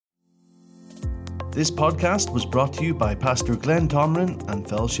This podcast was brought to you by Pastor Glenn Tomrin and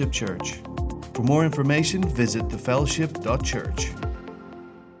Fellowship Church. For more information, visit thefellowship.church.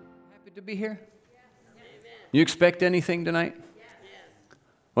 Happy to be here? You expect anything tonight?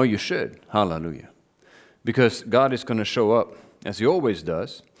 Well, you should. Hallelujah. Because God is going to show up, as He always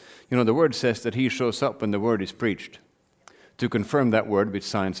does. You know, the Word says that He shows up when the Word is preached, to confirm that Word with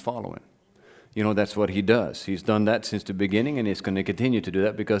signs following. You know, that's what He does. He's done that since the beginning, and He's going to continue to do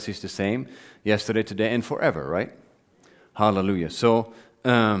that because He's the same yesterday, today, and forever, right? Hallelujah. So,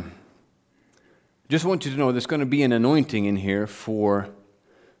 just want you to know there's going to be an anointing in here for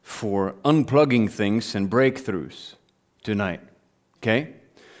unplugging things and breakthroughs tonight, okay?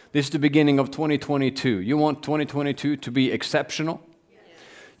 This is the beginning of 2022. You want 2022 to be exceptional?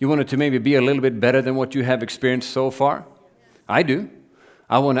 You want it to maybe be a little bit better than what you have experienced so far? I do.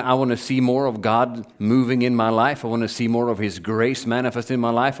 I want to see more of God moving in my life. I want to see more of His grace manifest in my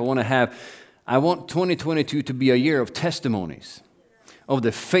life. I want 2022 to be a year of testimonies of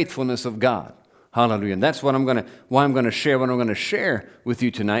the faithfulness of God. Hallelujah. And that's why I'm going to share what I'm going to share with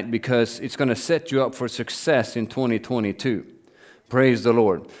you tonight, because it's going to set you up for success in 2022. Praise the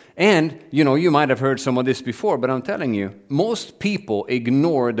Lord. And, you know, you might have heard some of this before, but I'm telling you, most people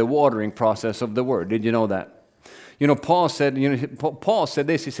ignore the watering process of the Word. Did you know that? You know, Paul said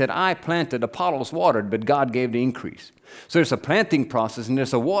this. He said, I planted, Apollos watered, but God gave the increase. So there's a planting process and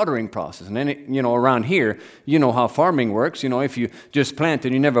there's a watering process. And then, you know, around here, you know how farming works. You know, if you just plant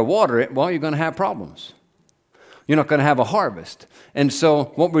and you never water it, well, you're going to have problems. You're not going to have a harvest. And so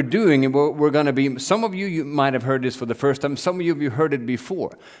what we're doing, we're going to be, some of you might have heard this for the first time. Some of you have heard it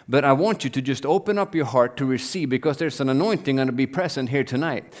before. But I want you to just open up your heart to receive, because there's an anointing going to be present here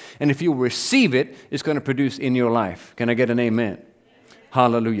tonight. And if you receive it, it's going to produce in your life. Can I get an amen?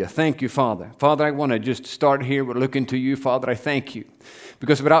 Hallelujah. Thank you, Father. Father, I want to just start here with looking to you. Father, I thank you.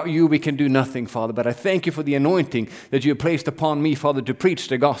 Because without you, we can do nothing, Father. But I thank you for the anointing that you have placed upon me, Father, to preach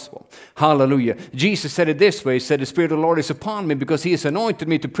the gospel. Hallelujah. Jesus said it this way. He said, the Spirit of the Lord is upon me because He has anointed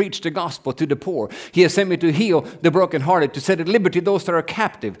me to preach the gospel to the poor. He has sent me to heal the brokenhearted, to set at liberty those that are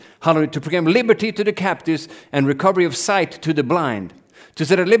captive. Hallelujah. To proclaim liberty to the captives and recovery of sight to the blind. To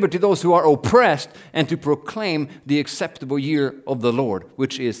set at liberty those who are oppressed, and to proclaim the acceptable year of the Lord,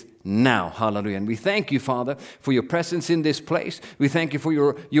 which is now. Hallelujah. And we thank you, Father, for your presence in this place. We thank you for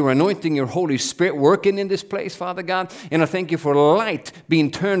your anointing, your Holy Spirit working in this place, Father God. And I thank you for light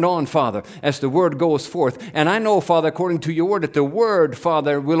being turned on, Father, as the word goes forth. And I know, Father, according to your word, that the word,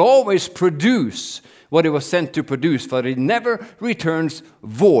 Father, will always produce what it was sent to produce, for it never returns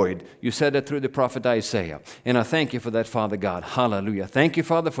void. You said that through the prophet Isaiah. And I thank you for that, Father God. Hallelujah. Thank you,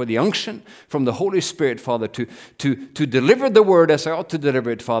 Father, for the unction from the Holy Spirit, Father, to deliver the word as I ought to deliver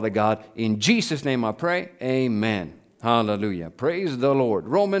it, Father God. In Jesus' name I pray. Amen. Hallelujah. Praise the Lord.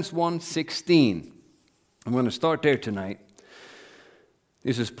 Romans 1:16. I'm going to start there tonight.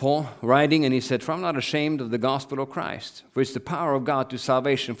 This is Paul writing, and he said, For I'm not ashamed of the gospel of Christ, for it's the power of God to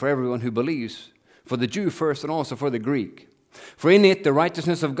salvation for everyone who believes, for the Jew first and also for the Greek. For in it the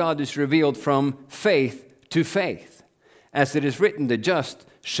righteousness of God is revealed from faith to faith. As it is written, the just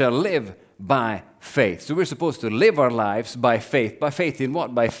shall live by faith. So we're supposed to live our lives by faith. By faith in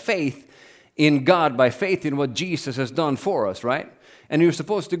what? By faith in God, by faith in what Jesus has done for us, right? And you're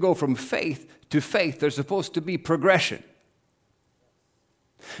supposed to go from faith to faith. There's supposed to be progression.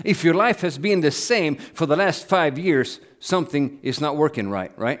 If your life has been the same for the last 5 years, something is not working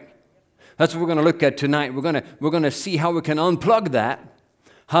right, right? That's what we're going to look at tonight. We're going to see how we can unplug that,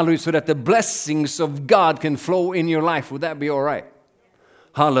 hallelujah, so that the blessings of God can flow in your life. Would that be all right?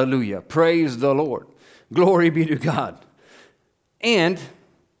 Hallelujah. Praise the Lord. Glory be to God. And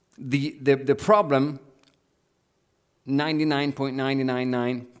the problem,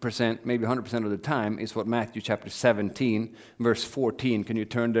 99.999%, maybe 100% of the time, is what Matthew chapter 17, verse 14. Can you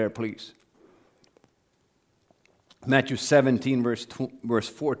turn there, please? Matthew 17, verse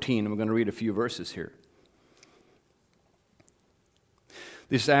 14. We're going to read a few verses here.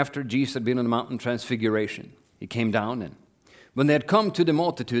 This is after Jesus had been on the mountain Transfiguration. He came down, and when they had come to the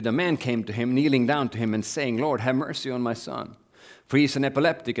multitude, a man came to him, kneeling down to him and saying, Lord, have mercy on my son, for he is an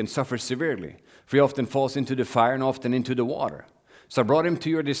epileptic and suffers severely. For he often falls into the fire and often into the water. So I brought him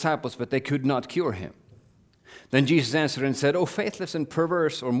to your disciples, but they could not cure him. Then Jesus answered and said, O faithless and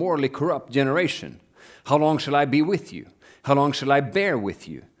perverse or morally corrupt generation, how long shall I be with you? How long shall I bear with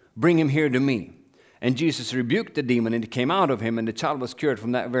you? Bring him here to me. And Jesus rebuked the demon, and it came out of him, and the child was cured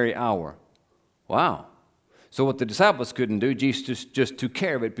from that very hour. Wow. So what the disciples couldn't do, Jesus just took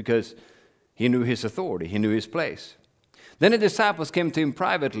care of it because he knew his authority. He knew his place. Then the disciples came to him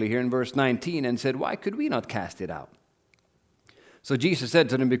privately here in verse 19 and said, Why could we not cast it out? So Jesus said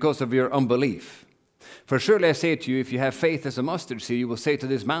to them, Because of your unbelief. For surely I say to you, if you have faith as a mustard seed, you will say to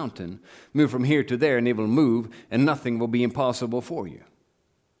this mountain, move from here to there, and it will move, and nothing will be impossible for you.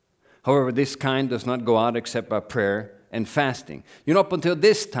 However, this kind does not go out except by prayer and fasting. You know, up until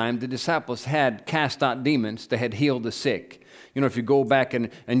this time, the disciples had cast out demons. They had healed the sick. You know, if you go back and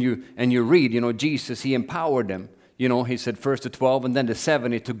you read, you know, Jesus, he empowered them. You know, he said first the 12 and then the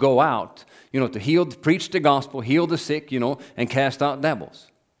 70 to go out, you know, to heal, preach the gospel, heal the sick, you know, and cast out devils.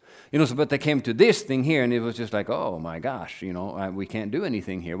 You know, so, but they came to this thing here, and it was just like, oh my gosh, you know, we can't do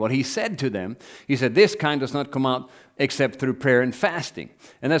anything here. Well, he said to them, he said, this kind does not come out except through prayer and fasting.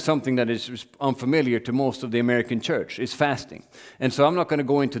 And that's something that is unfamiliar to most of the American church, is fasting. And so I'm not going to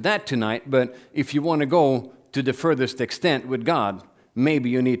go into that tonight, but if you want to go to the furthest extent with God, maybe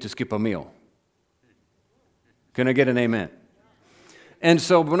you need to skip a meal. Can I get an amen? And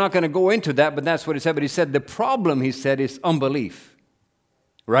so we're not going to go into that, but that's what he said. But he said the problem, he said, is unbelief.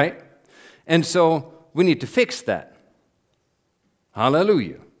 Right? And so we need to fix that.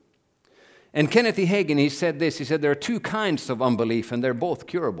 Hallelujah. And Kenneth E. Hagin, he said this. He said there are two kinds of unbelief, and they're both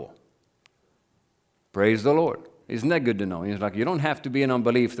curable. Praise the Lord. Isn't that good to know? He's like, you don't have to be in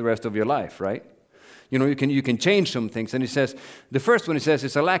unbelief the rest of your life, right? You know, you can change some things. And he says, the first one, he says,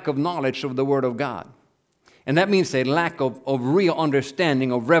 is a lack of knowledge of the Word of God. And that means a lack of real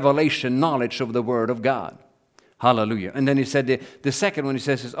understanding, of revelation knowledge of the Word of God. Hallelujah. And then he said the second one, he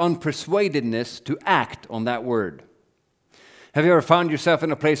says, is unpersuadedness to act on that word. Have you ever found yourself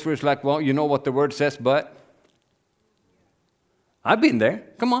in a place where it's like, well, you know what the word says, but? I've been there.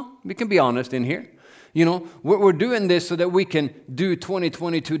 Come on, we can be honest in here. You know, we're doing this so that we can do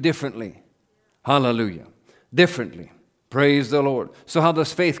 2022 differently. Hallelujah. Differently. Praise the Lord. So how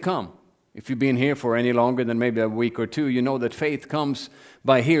does faith come? If you've been here for any longer than maybe a week or two, you know that faith comes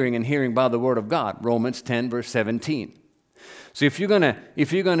by hearing, and hearing by the Word of God. Romans 10, verse 17. So if you're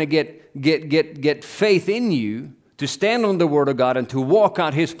gonna get faith in you to stand on the Word of God and to walk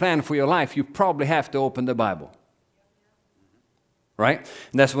out His plan for your life, you probably have to open the Bible. Right?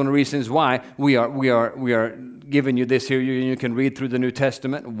 And that's one of the reasons why we are giving you this here. You can read through the New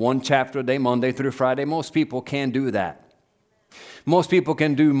Testament, one chapter a day, Monday through Friday. Most people can't do that. Most people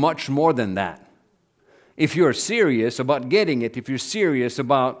can do much more than that. If you're serious about getting it, if you're serious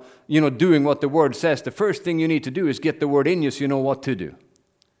about, you know, doing what the Word says, the first thing you need to do is get the Word in you so you know what to do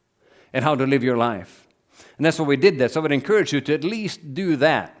and how to live your life. And that's what we did that. So I would encourage you to at least do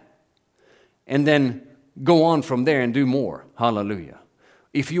that and then go on from there and do more. Hallelujah.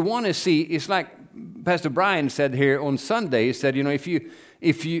 If you want to see, it's like Pastor Brian said here on Sunday, he said, you know, if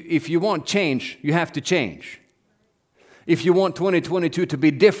you want change, you have to change. If you want 2022 to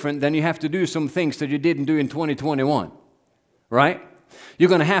be different, then you have to do some things that you didn't do in 2021, right? You're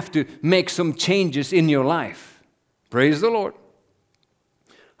going to have to make some changes in your life. Praise the Lord.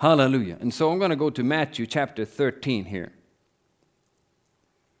 Hallelujah. And so I'm going to go to Matthew chapter 13 here.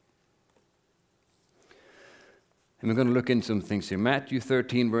 And we're going to look into some things here. Matthew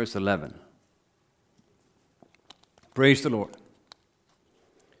 13, verse 11. Praise the Lord.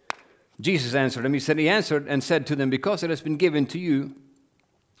 Jesus answered them. He answered and said to them, because it has been given to you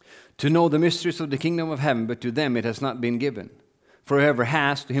to know the mysteries of the kingdom of heaven, but to them it has not been given. For whoever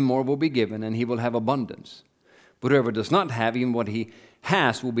has, to him more will be given, and he will have abundance. But whoever does not have, even what he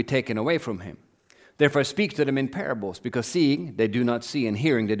has will be taken away from him. Therefore I speak to them in parables, because seeing they do not see, and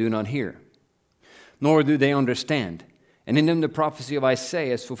hearing they do not hear, nor do they understand. And in them the prophecy of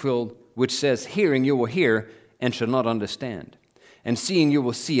Isaiah is fulfilled, which says, hearing you will hear, and shall not understand. And seeing you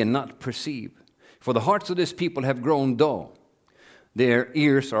will see and not perceive. For the hearts of this people have grown dull. Their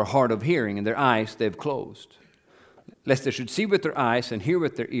ears are hard of hearing, and their eyes they have closed. Lest they should see with their eyes and hear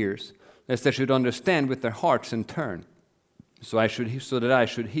with their ears, lest they should understand with their hearts and turn, so that I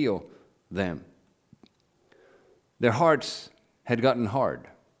should heal them. Their hearts had gotten hard.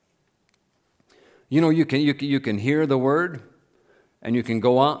 You know, you can hear the word, and you can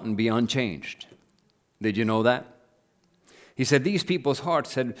go out and be unchanged. Did you know that? He said these people's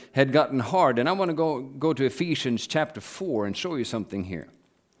hearts had gotten hard. And I want to go to Ephesians chapter 4 and show you something here.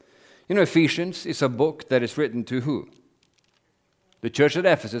 You know, Ephesians is a book that is written to who? The church at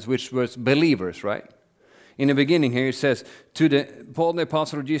Ephesus, which was believers, right? In the beginning here it says, to Paul the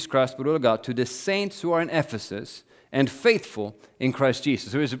apostle of Jesus Christ, the Lord of God, to the saints who are in Ephesus and faithful in Christ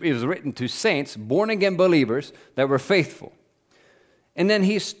Jesus. So it was written to saints, born-again believers that were faithful. And then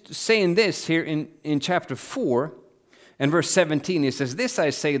he's saying this here in chapter 4, and verse 17, he says, this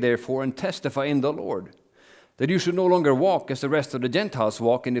I say therefore and testify in the Lord, that you should no longer walk as the rest of the Gentiles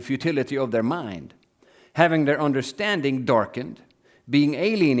walk in the futility of their mind, having their understanding darkened, being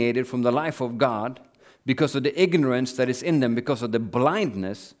alienated from the life of God because of the ignorance that is in them, because of the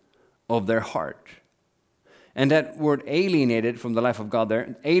blindness of their heart. And that word alienated from the life of God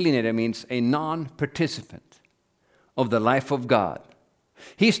there, alienated means a non-participant of the life of God.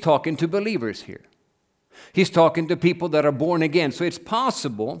 He's talking to believers here. He's talking to people that are born again. So it's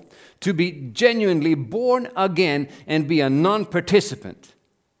possible to be genuinely born again and be a non-participant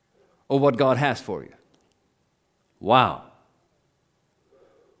of what God has for you. Wow.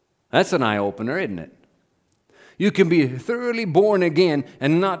 That's an eye-opener, isn't it? You can be thoroughly born again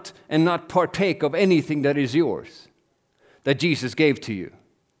and not partake of anything that is yours, that Jesus gave to you.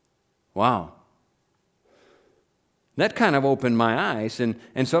 Wow. That kind of opened my eyes, and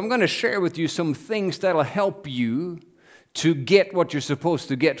so I'm going to share with you some things that will help you to get what you're supposed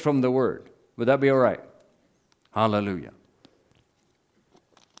to get from the Word. Would that be all right? Hallelujah.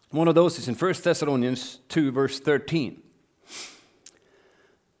 One of those is in 1 Thessalonians 2, verse 13.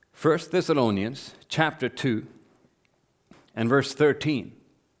 1 Thessalonians chapter 2 and verse 13.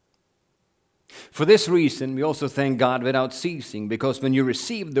 For this reason, we also thank God without ceasing, because when you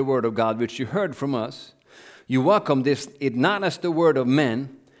received the word of God, which you heard from us, you welcomed it not as the word of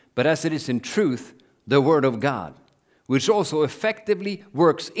men, but as it is in truth, the word of God, which also effectively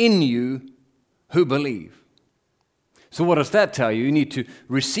works in you who believe. So what does that tell you? You need to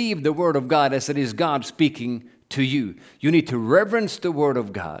receive the word of God as it is God speaking to you. You need to reverence the word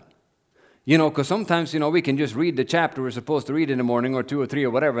of God. You know, because sometimes, we can just read the chapter we're supposed to read in the morning, or 2 or 3 or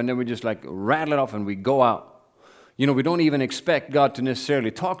whatever, and then we just rattle it off and we go out. We don't even expect God to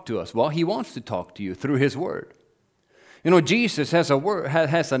necessarily talk to us. Well, He wants to talk to you through His Word. Jesus has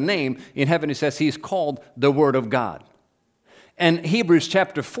a name in heaven. It says He's called the Word of God. And Hebrews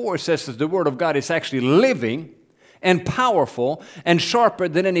chapter 4 says that the Word of God is actually living and powerful and sharper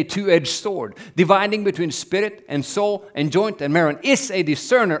than any two-edged sword, dividing between spirit and soul and joint and marrow, and is a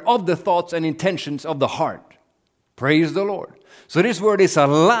discerner of the thoughts and intentions of the heart. Praise the Lord. So this Word is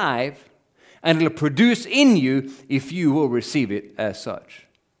alive, and it will produce in you if you will receive it as such.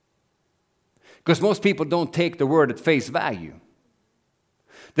 Because most people don't take the Word at face value.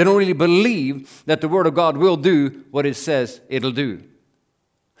 They don't really believe that the Word of God will do what it says it'll do.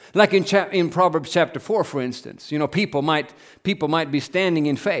 Like in Proverbs chapter 4, for instance, people might be standing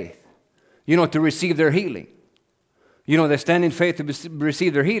in faith, to receive their healing. They stand in faith to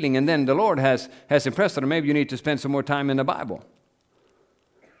receive their healing, and then the Lord has impressed them, maybe you need to spend some more time in the Bible.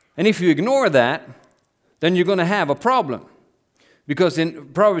 And if you ignore that, then you're going to have a problem. Because in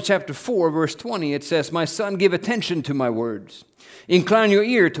Proverbs chapter 4, verse 20, it says, "My son, give attention to my words. Incline your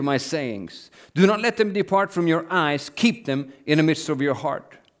ear to my sayings. Do not let them depart from your eyes. Keep them in the midst of your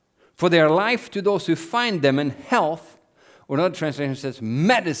heart. For they are life to those who find them, and health," or another translation says,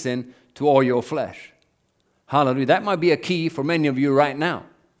 "medicine to all your flesh." Hallelujah. That might be a key for many of you right now.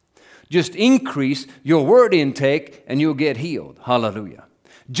 Just increase your word intake and you'll get healed. Hallelujah.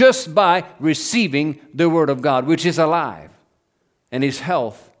 Just by receiving the word of God, which is alive and is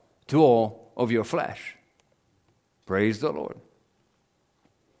health to all of your flesh. Praise the Lord.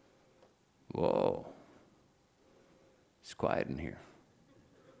 Whoa. It's quiet in here.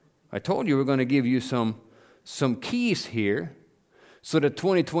 I told you we're going to give you some keys here so that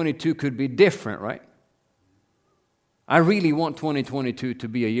 2022 could be different, right? I really want 2022 to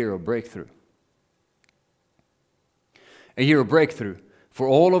be a year of breakthrough. A year of breakthrough for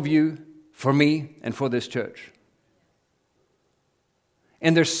all of you, for me, and for this church.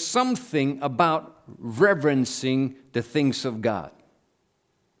 And there's something about reverencing the things of God.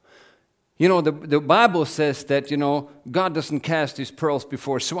 The Bible says that, God doesn't cast His pearls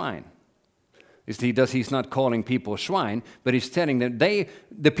before swine. He's not calling people swine, but He's telling them,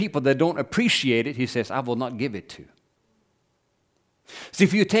 the people that don't appreciate it, He says, I will not give it to. So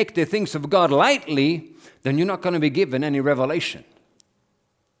if you take the things of God lightly, then you're not going to be given any revelation.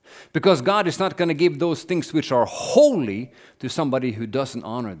 Because God is not going to give those things which are holy to somebody who doesn't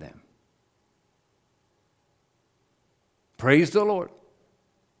honor them. Praise the Lord.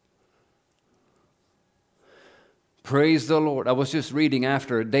 Praise the Lord. I was just reading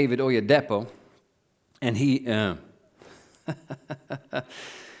after David Oyedepo, and he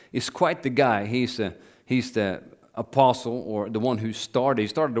is quite the guy. He's the apostle, or the one who started. He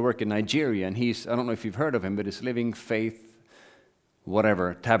started to work in Nigeria, and I don't know if you've heard of him, but it's Living Faith,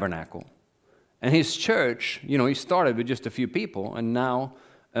 whatever, Tabernacle. And his church, he started with just a few people, and now,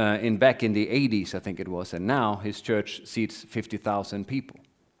 back in the 80s, I think it was, and now his church seats 50,000 people.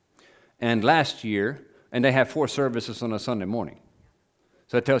 And last year, and they have 4 services on a Sunday morning.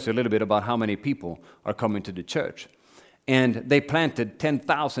 So it tells you a little bit about how many people are coming to the church. And they planted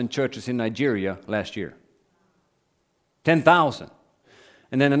 10,000 churches in Nigeria last year. 10,000.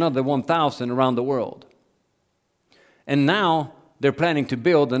 And then another 1,000 around the world. And now they're planning to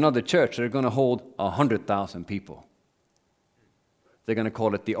build another church. They're going to hold 100,000 people. They're going to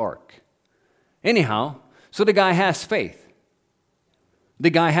call it the Ark. Anyhow, so the guy has faith.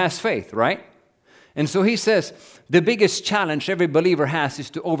 The guy has faith, right? And so he says, the biggest challenge every believer has is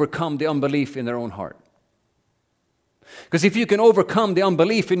to overcome the unbelief in their own heart. Because if you can overcome the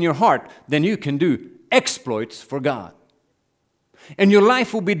unbelief in your heart, then you can do exploits for God. And your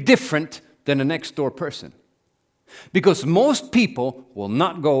life will be different than the next door person. Because most people will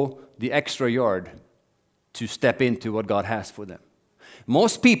not go the extra yard to step into what God has for them.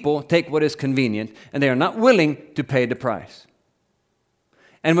 Most people take what is convenient, and they are not willing to pay the price.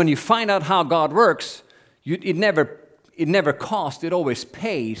 And when you find out how God works, it never costs, it always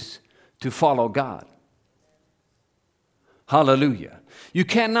pays to follow God. Hallelujah. You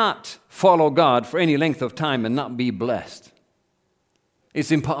cannot follow God for any length of time and not be blessed.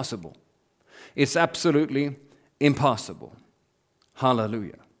 It's impossible. It's absolutely impossible.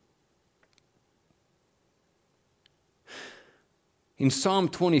 Hallelujah. In Psalm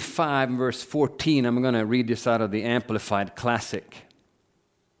 25, verse 14, I'm going to read this out of the Amplified Classic,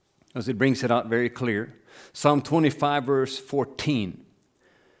 as it brings it out very clear. Psalm 25, verse 14.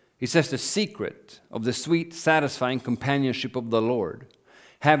 He says, the secret of the sweet, satisfying companionship of the Lord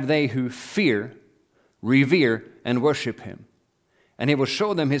have they who fear, revere, and worship Him. And He will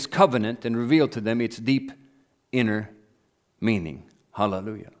show them His covenant and reveal to them its deep inner meaning.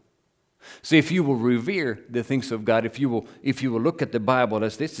 Hallelujah. So if you will revere the things of God, if you will look at the Bible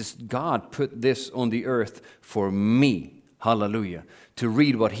as this is God put this on the earth for me, hallelujah, to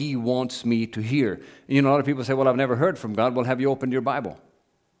read what He wants me to hear. And a lot of people say, well, I've never heard from God. Well, have you opened your Bible?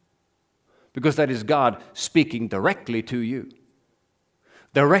 Because that is God speaking directly to you.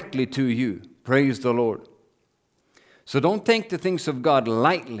 Directly to you. Praise the Lord. So don't take the things of God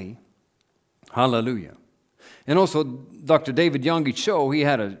lightly. Hallelujah. And also, Dr. David Yonggi Cho, he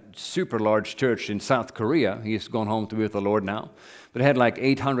had a super large church in South Korea. He's gone home to be with the Lord now. But it had like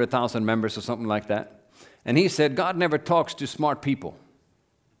 800,000 members or something like that. And he said, God never talks to smart people.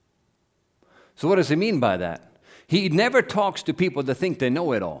 So what does he mean by that? He never talks to people that think they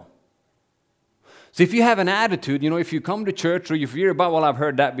know it all. So if you have an attitude, if you come to church or if you hear about, well, I've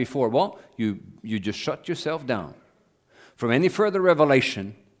heard that before, well, you just shut yourself down from any further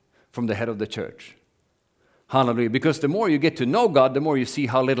revelation from the head of the church. Hallelujah. Because the more you get to know God, the more you see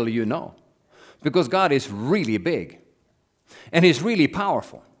how little you know. Because God is really big. And He's really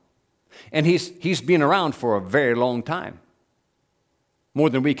powerful. And He's been around for a very long time. More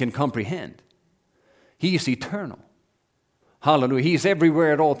than we can comprehend. He is eternal. Hallelujah. He's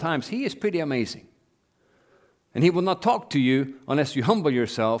everywhere at all times. He is pretty amazing. And He will not talk to you unless you humble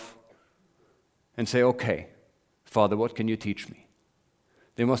yourself and say, okay, Father, what can you teach me?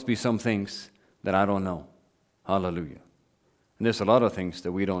 There must be some things that I don't know. Hallelujah. And there's a lot of things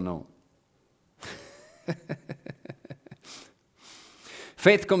that we don't know.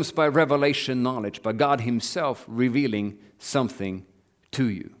 Faith comes by revelation knowledge, by God Himself revealing something to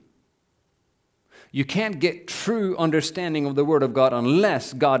you. You can't get true understanding of the Word of God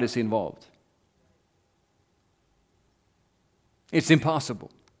unless God is involved. It's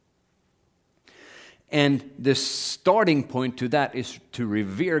impossible. And the starting point to that is to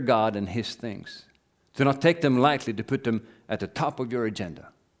revere God and His things. To not take them lightly, to put them at the top of your agenda.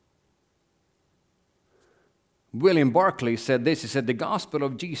 William Barclay said this. He said, the gospel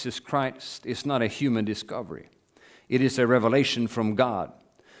of Jesus Christ is not a human discovery. It is a revelation from God.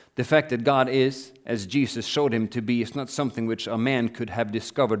 The fact that God is, as Jesus showed Him to be, is not something which a man could have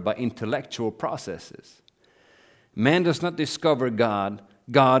discovered by intellectual processes. Man does not discover God.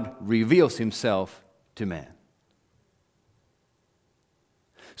 God reveals Himself to man.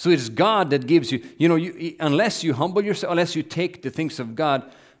 So it's God that gives you, unless you humble yourself, unless you take the things of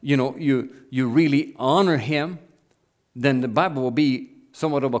God, you really honor Him, then the Bible will be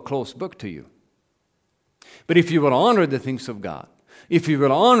somewhat of a closed book to you. But if you will honor the things of God, if you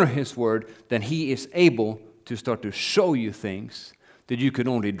will honor His Word, then He is able to start to show you things that you could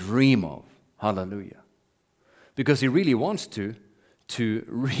only dream of. Hallelujah. Because He really wants to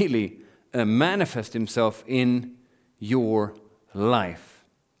really manifest Himself in your life.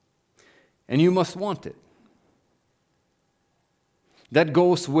 And you must want it. That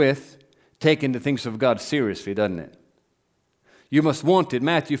goes with taking the things of God seriously, doesn't it? You must want it.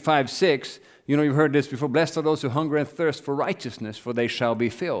 Matthew 5:6, you've heard this before. Blessed are those who hunger and thirst for righteousness, for they shall be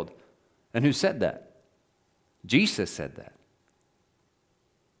filled. And who said that? Jesus said that.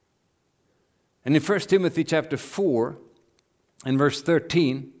 And in 1 Timothy chapter 4 and verse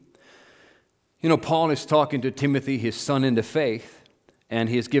 13, Paul is talking to Timothy, his son in the faith, and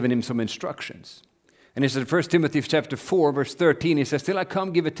he has given him some instructions. And he said, 1 Timothy chapter 4, verse 13, he says, "Till I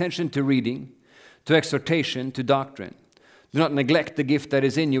come, give attention to reading, to exhortation, to doctrine. Do not neglect the gift that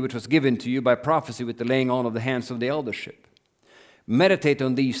is in you, which was given to you by prophecy with the laying on of the hands of the eldership. Meditate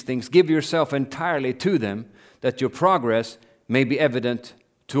on these things, give yourself entirely to them, that your progress may be evident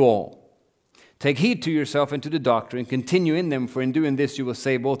to all. Take heed to yourself and to the doctrine, continue in them, for in doing this you will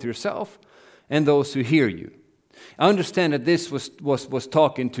save both yourself and those who hear you." I understand that this was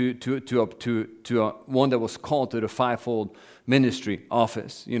talking to one that was called to the fivefold ministry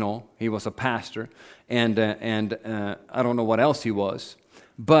office. You know, he was a pastor, and I don't know what else he was.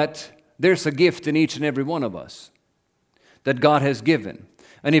 But there's a gift in each and every one of us that God has given.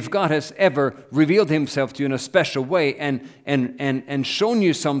 And if God has ever revealed himself to you in a special way and shown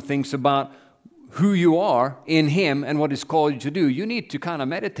you some things about who you are in him and what he's called you to do, you need to kind of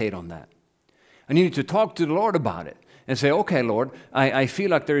meditate on that. And you need to talk to the Lord about it and say, "Okay, Lord, I feel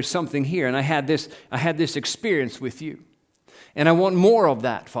like there is something here, and I had this experience with you. And I want more of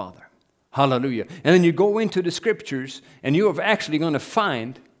that, Father." Hallelujah. And then you go into the scriptures, and you are actually going to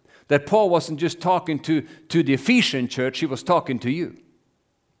find that Paul wasn't just talking to the Ephesian church, he was talking to you.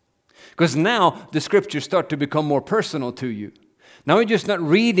 Because now the scriptures start to become more personal to you. Now you're just not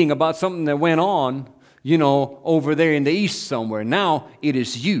reading about something that went on, over there in the east somewhere. Now it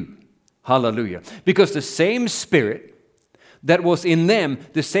is you. Hallelujah. Because the same Spirit that was in them,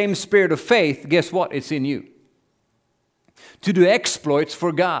 the same Spirit of faith, guess what? It's in you. To do exploits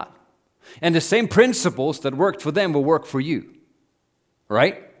for God. And the same principles that worked for them will work for you.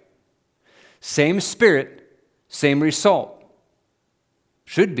 Right? Same Spirit, same result.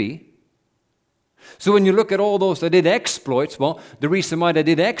 Should be. So when you look at all those that did exploits, well, the reason why they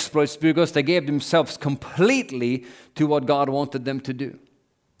did exploits is because they gave themselves completely to what God wanted them to do.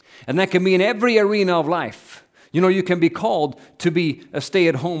 And that can be in every arena of life. You can be called to be a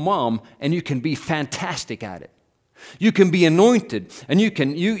stay-at-home mom, and you can be fantastic at it. You can be anointed, and you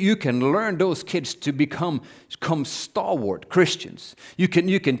can learn those kids to become stalwart Christians. You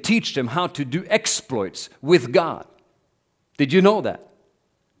can teach them how to do exploits with God. Did you know that?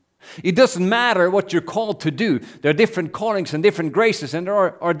 It doesn't matter what you're called to do. There are different callings and different graces, and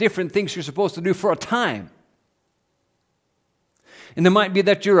there are different things you're supposed to do for a time. And it might be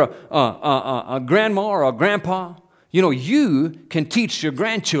that you're a grandma or a grandpa. You can teach your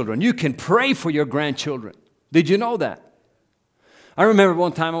grandchildren. You can pray for your grandchildren. Did you know that? I remember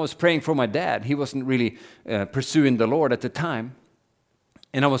one time I was praying for my dad. He wasn't really pursuing the Lord at the time.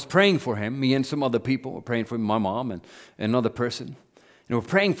 And I was praying for him. Me and some other people were praying for him, my mom and another person. And we're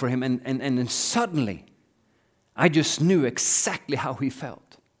praying for him. And then suddenly, I just knew exactly how he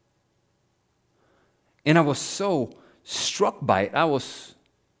felt. And I was so struck by it. I was,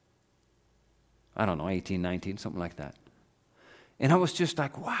 18, 19, something like that. And I was just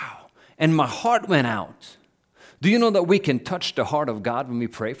like, wow. And my heart went out. Do you know that we can touch the heart of God when we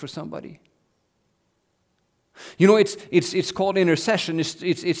pray for somebody? It's called intercession.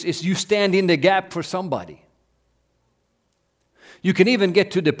 It's you stand in the gap for somebody. You can even get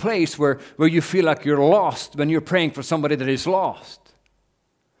to the place where you feel like you're lost when you're praying for somebody that is lost.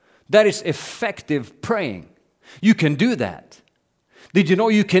 That is effective praying. You can do that. Did you know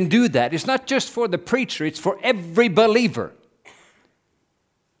you can do that? It's not just for the preacher, it's for every believer.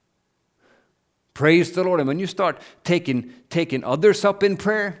 Praise the Lord. And when you start taking others up in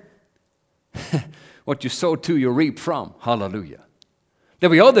prayer, what you sow to, you reap from. Hallelujah.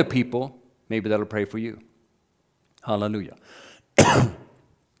 There'll be other people, maybe that'll pray for you. Hallelujah.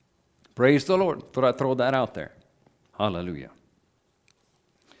 Praise the Lord. Thought I'd throw that out there. Hallelujah.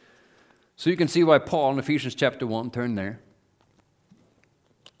 So you can see why Paul in Ephesians chapter 1, turn there.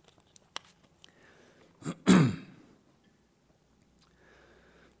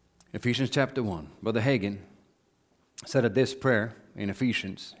 Ephesians chapter 1. Brother Hagin said at this prayer in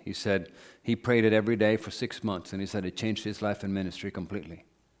Ephesians, he said he prayed it every day for 6 months, and he said it changed his life and ministry completely.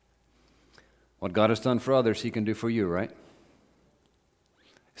 What God has done for others, he can do for you, right?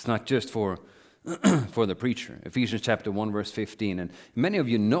 It's not just for the preacher. Ephesians chapter 1, verse 15. And many of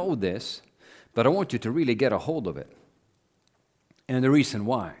you know this, but I want you to really get a hold of it. And the reason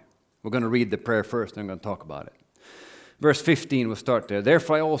why. We're going to read the prayer first, and I'm going to talk about it. Verse 15, we'll start there.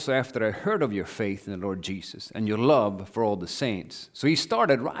 Therefore I also, after I heard of your faith in the Lord Jesus and your love for all the saints. So he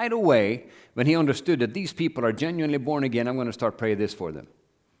started right away when he understood that these people are genuinely born again. I'm going to start praying this for them.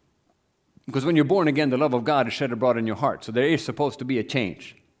 Because when you're born again, the love of God is shed abroad in your heart. So there is supposed to be a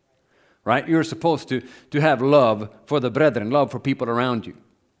change. Right? You're supposed to have love for the brethren, love for people around you.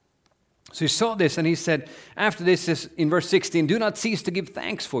 So he saw this and he said, after this, in verse 16, do not cease to give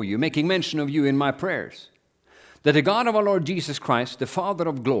thanks for you, making mention of you in my prayers, that the God of our Lord Jesus Christ, the Father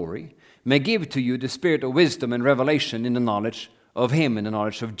of glory, may give to you the spirit of wisdom and revelation in the knowledge of Him, in the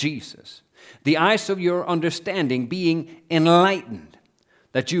knowledge of Jesus. The eyes of your understanding being enlightened,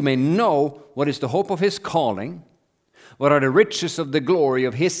 that you may know what is the hope of His calling, what are the riches of the glory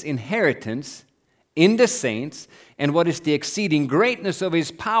of His inheritance in the saints, and what is the exceeding greatness of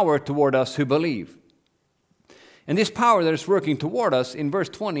His power toward us who believe. And this power that is working toward us, in verse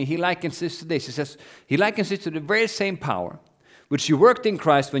 20, he likens this to this. He says, he likens it to the very same power which you worked in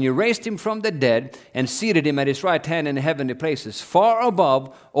Christ when you raised Him from the dead and seated Him at His right hand in the heavenly places, far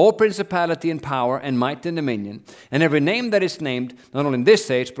above all principality and power and might and dominion, and every name that is named, not only in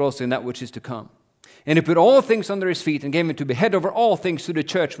this age, but also in that which is to come. And He put all things under His feet and gave Him to be head over all things to the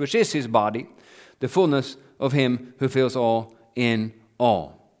church, which is His body, the fullness of Him who fills all in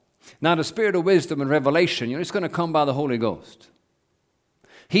all. Now the spirit of wisdom and revelation, it's going to come by the Holy Ghost.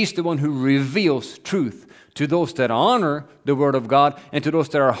 He's the one who reveals truth to those that honor the Word of God and to those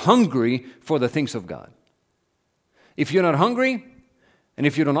that are hungry for the things of God. If you're not hungry and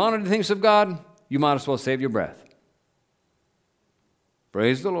if you don't honor the things of God, you might as well save your breath.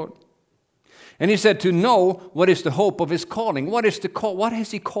 Praise the Lord. And He said to know what is the hope of His calling. What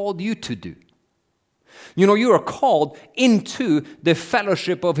has He called you to do? You are called into the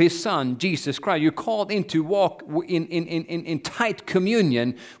fellowship of His Son, Jesus Christ. You're called into walk in tight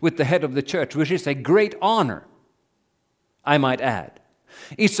communion with the head of the church, which is a great honor, I might add.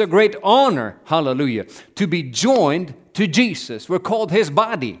 It's a great honor, hallelujah, to be joined to Jesus. We're called His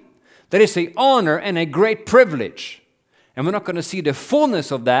body. That is an honor and a great privilege. And we're not going to see the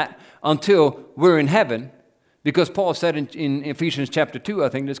fullness of that until we're in heaven, because Paul said in Ephesians chapter 2, I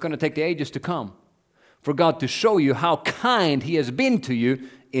think, it's going to take the ages to come for God to show you how kind He has been to you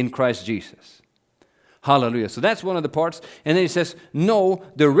in Christ Jesus. Hallelujah. So that's one of the parts. And then He says, know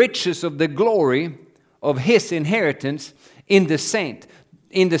the riches of the glory of His inheritance in the saints.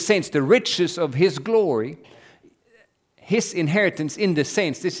 The riches of His glory, His inheritance in the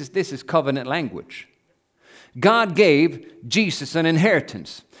saints. This is covenant language. God gave Jesus an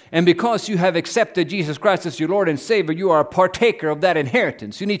inheritance. And because you have accepted Jesus Christ as your Lord and Savior, you are a partaker of that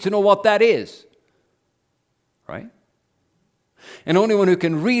inheritance. You need to know what that is. Right? And the only one who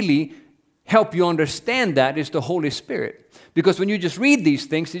can really help you understand that is the Holy Spirit. Because when you just read these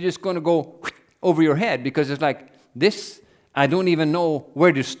things, they're just going to go over your head, because it's like, this, I don't even know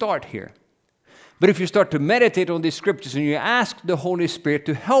where to start here. But if you start to meditate on these scriptures and you ask the Holy Spirit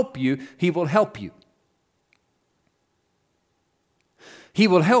to help you, He will help you. He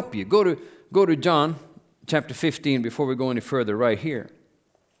will help you. Go to John chapter 15 before we go any further right here.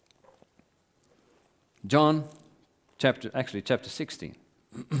 John chapter 16.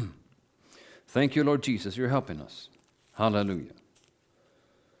 Thank you, Lord Jesus, you're helping us. Hallelujah.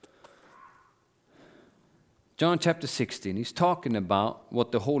 John chapter 16, he's talking about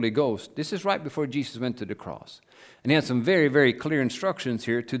what the Holy Ghost, this is right before Jesus went to the cross. And he had some very, very clear instructions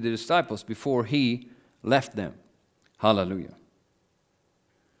here to the disciples before He left them. Hallelujah.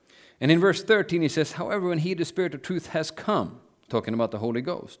 And in verse 13 he says, however, when He, the Spirit of truth, has come, talking about the Holy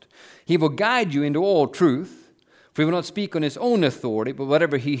Ghost, He will guide you into all truth, for He will not speak on His own authority, but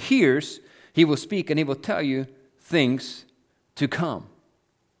whatever He hears, He will speak, and He will tell you things to come.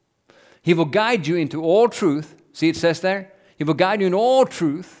 He will guide you into all truth. See, it says there? He will guide you in all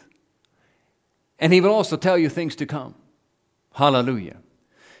truth, and He will also tell you things to come. Hallelujah.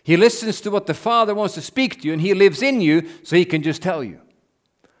 He listens to what the Father wants to speak to you, and He lives in you, so He can just tell you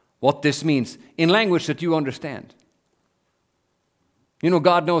what this means in language that you understand.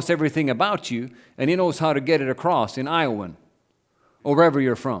 God knows everything about you, and He knows how to get it across in Iowan or wherever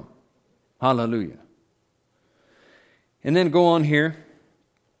you're from. Hallelujah. And then go on here,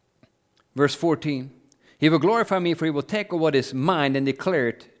 verse 14. He will glorify Me, for He will take what is mine and declare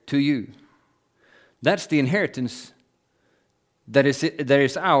it to you. That's the inheritance that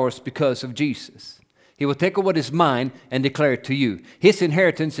is ours because of Jesus. He will take what is mine and declare it to you. His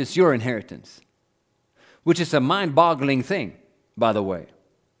inheritance is your inheritance, which is a mind-boggling thing, by the way.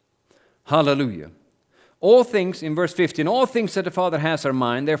 Hallelujah. All things, in verse 15, all things that the Father has are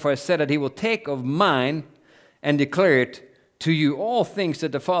mine. Therefore I said that He will take of mine and declare it to you. All things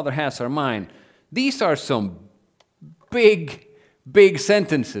that the Father has are mine. These are some big, big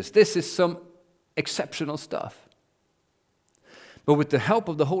sentences. This is some exceptional stuff. But with the help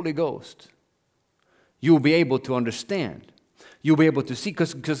of the Holy Ghost, you'll be able to understand. You'll be able to see,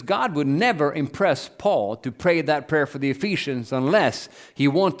 because God would never impress Paul to pray that prayer for the Ephesians unless He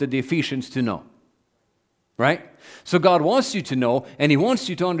wanted the Ephesians to know. Right? So God wants you to know, and He wants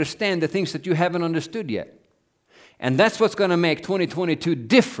you to understand the things that you haven't understood yet. And that's what's going to make 2022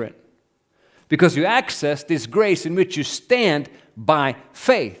 different. because you access this grace in which you stand by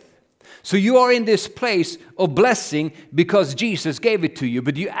faith. So you are in this place of blessing because Jesus gave it to you,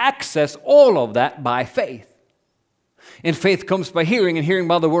 but you access all of that by faith. And faith comes by hearing, and hearing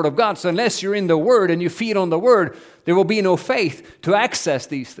by the Word of God. So unless you're in the Word and you feed on the Word, there will be no faith to access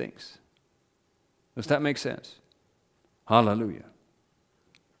these things. Does that make sense? Hallelujah.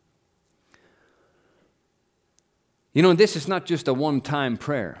 You know, this is not just a one-time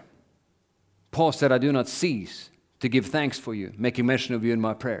prayer. Paul said, I do not cease to give thanks for you, making mention of you in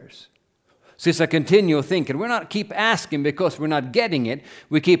my prayers. So it's a continual thinking. We're not keep asking because we're not getting it.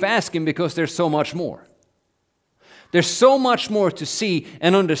 We keep asking because there's so much more. There's so much more to see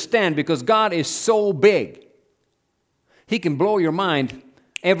and understand because God is so big. He can blow your mind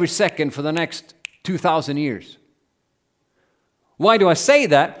every second for the next 2,000 years. Why do I say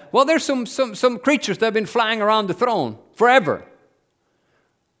that? Well, there's some creatures that have been flying around the throne forever.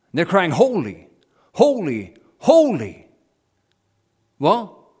 They're crying, holy, holy, holy.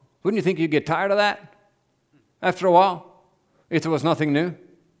 Well, wouldn't you think you'd get tired of that after a while if there was nothing new?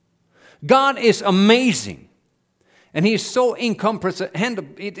 God is amazing. And He is so incomprehensible.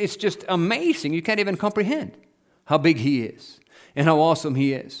 It's just amazing. You can't even comprehend how big He is and how awesome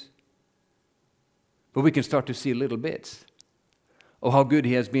He is. But we can start to see little bits of how good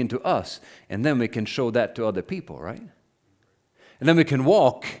He has been to us. And then we can show that to other people, right? And then we can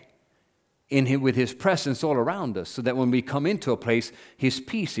walk in Him with His presence all around us so that when we come into a place, His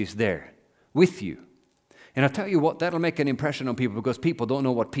peace is there with you. And I'll tell you what, that'll make an impression on people because people don't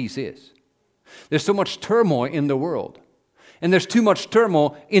know what peace is. There's so much turmoil in the world. And there's too much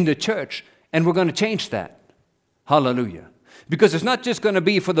turmoil in the church. And we're going to change that. Hallelujah. Because it's not just going to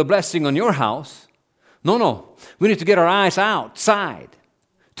be for the blessing on your house. No. We need to get our eyes outside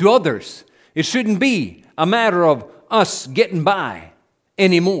to others. It shouldn't be a matter of us getting by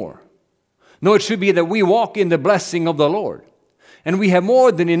anymore. No, it should be that we walk in the blessing of the Lord. And we have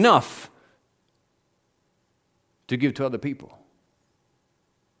more than enough to give to other people.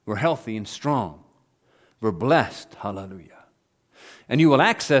 We're healthy and strong. We're blessed. Hallelujah. And you will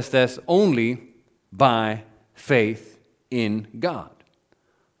access this only by faith in God.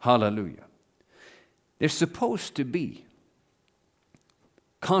 Hallelujah. There's supposed to be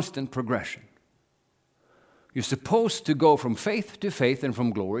constant progression. You're supposed to go from faith to faith and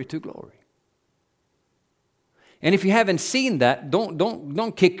from glory to glory. And if you haven't seen that,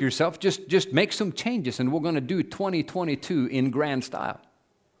 don't kick yourself. Just make some changes, and we're going to do 2022 in grand style.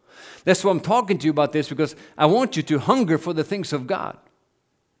 That's why I'm talking to you about this, because I want you to hunger for the things of God.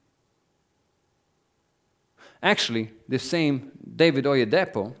 Actually, this same David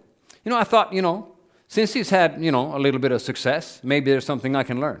Oyedepo, I thought, since he's had, a little bit of success, maybe there's something I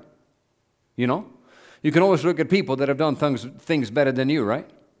can learn. You can always look at people that have done things better than you, right?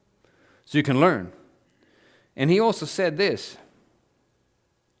 So you can learn. And he also said this.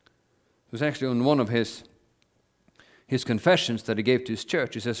 It was actually on one of his confessions that he gave to his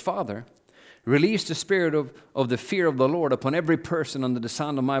church. He says, Father, release the spirit of the fear of the Lord upon every person under the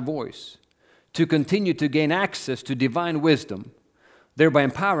sound of my voice, to continue to gain access to divine wisdom, thereby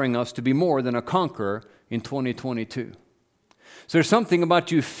empowering us to be more than a conqueror in 2022. So there's something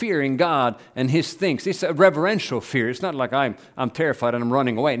about you fearing God and His things. It's a reverential fear. It's not like I'm terrified and I'm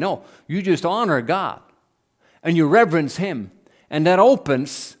running away. No, you just honor God and you reverence Him. And that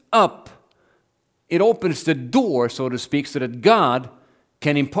opens up, it opens the door, so to speak, so that God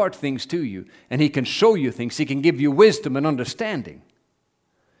can impart things to you and He can show you things. He can give you wisdom and understanding.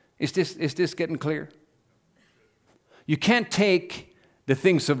 Is this getting clear? You can't take the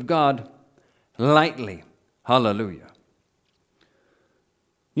things of God lightly. Hallelujah.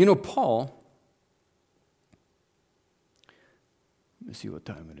 Paul, let me see what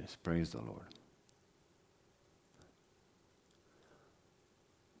time it is. Praise the Lord.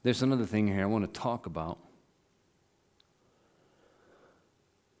 There's another thing here I want to talk about.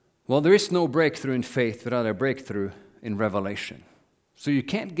 Well, there is no breakthrough in faith without a breakthrough in revelation. So you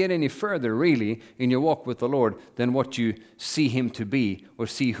can't get any further, really, in your walk with the Lord than what you see Him to be or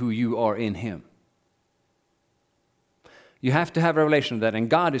see who you are in Him. You have to have a revelation of that, and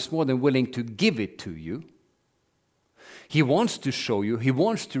God is more than willing to give it to you. He wants to show you. He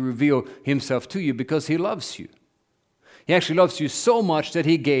wants to reveal Himself to you because He loves you. He actually loves you so much that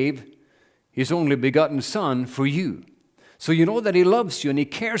He gave His only begotten Son for you. So you know that He loves you and He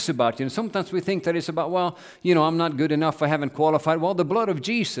cares about you. And sometimes we think that it's about, I'm not good enough, I haven't qualified. Well, the blood of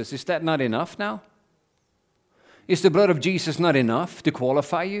Jesus, is that not enough now? Is the blood of Jesus not enough to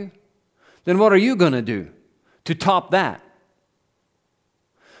qualify you? Then what are you going to do to top that?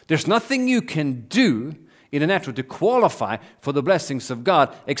 There's nothing you can do in the natural to qualify for the blessings of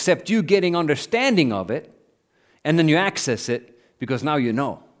God except you getting understanding of it, and then you access it because now you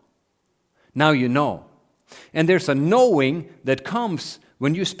know. Now you know. And there's a knowing that comes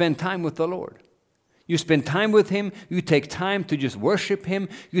when you spend time with the Lord. You spend time with Him, you take time to just worship Him,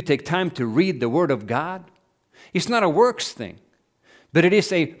 you take time to read the Word of God. It's not a works thing, but it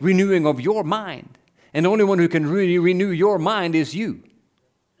is a renewing of your mind. And the only one who can really renew your mind is you.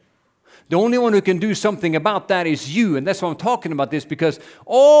 The only one who can do something about that is you. And that's why I'm talking about this, because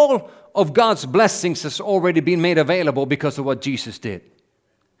all of God's blessings has already been made available because of what Jesus did.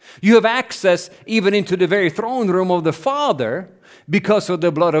 You have access even into the very throne room of the Father because of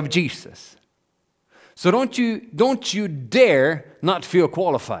the blood of Jesus. So don't you dare not feel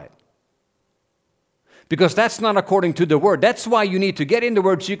qualified. Because that's not according to the Word. That's why you need to get in the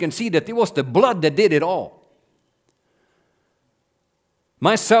Word so you can see that it was the blood that did it all.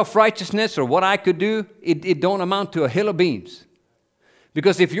 My self-righteousness or what I could do, it don't amount to a hill of beans.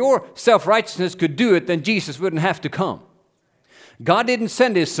 Because if your self-righteousness could do it, then Jesus wouldn't have to come. God didn't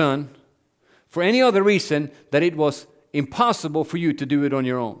send His Son for any other reason that it was impossible for you to do it on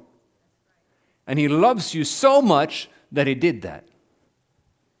your own. And He loves you so much that He did that.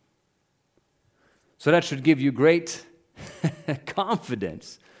 So that should give you great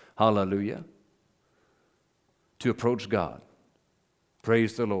confidence, hallelujah, to approach God.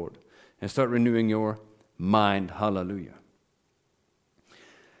 Praise the Lord. And start renewing your mind, hallelujah.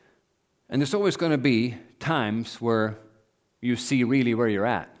 And there's always going to be times where you see really where you're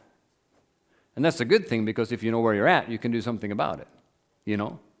at. And that's a good thing, because if you know where you're at, you can do something about it, you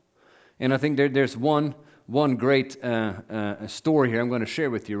know. And I think there's one great story here I'm going to share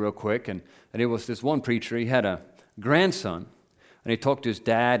with you real quick. And it was this one preacher. He had a grandson, and he talked to his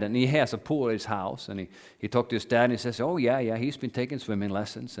dad, and he has a pool at his house. And he talked to his dad, and he says, oh, yeah, he's been taking swimming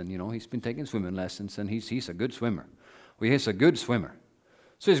lessons. And, he's been taking swimming lessons, and he's a good swimmer. Well, he's a good swimmer.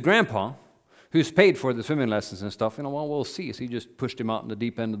 So his grandpa, who's paid for the swimming lessons and stuff, well, we'll see. So he just pushed him out in the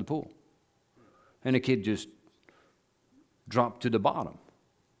deep end of the pool. And the kid just dropped to the bottom,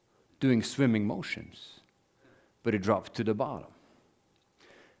 doing swimming motions. But he dropped to the bottom.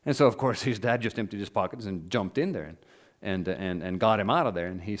 And so, of course, his dad just emptied his pockets and jumped in there and got him out of there.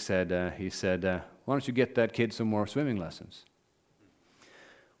 And he said, why don't you get that kid some more swimming lessons?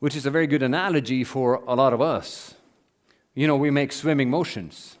 Which is a very good analogy for a lot of us. We make swimming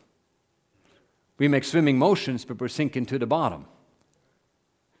motions. We make swimming motions, but we're sinking to the bottom.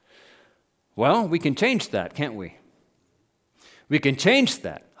 Well, we can change that, can't we? We can change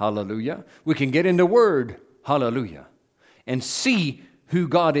that, hallelujah. We can get in the Word, hallelujah, and see who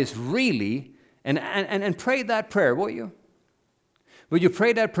God is really, and pray that prayer, will you? Will you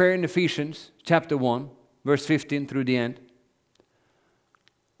pray that prayer in Ephesians chapter 1, verse 15 through the end?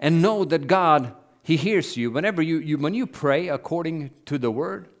 And know that God, He hears you. Whenever when you pray according to the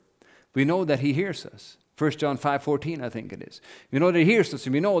Word, we know that He hears us. 1 John 5:14, I think it is. We know that He hears us,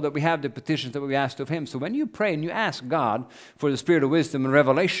 and we know that we have the petitions that we asked of Him. So when you pray and you ask God for the spirit of wisdom and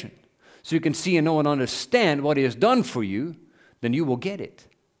revelation, so you can see and know and understand what He has done for you, then you will get it.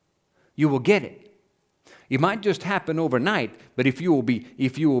 You will get it. It might just happen overnight, but if you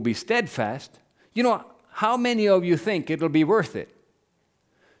will be steadfast, how many of you think it'll be worth it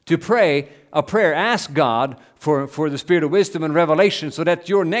to pray a prayer, ask God for the spirit of wisdom and revelation, so that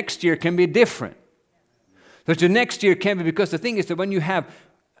your next year can be different? That your next year can be, because the thing is that when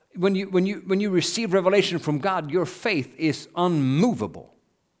you receive revelation from God, your faith is unmovable.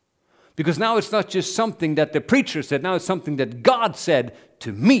 Because now it's not just something that the preacher said, now it's something that God said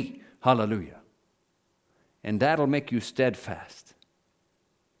to me. Hallelujah. And that'll make you steadfast.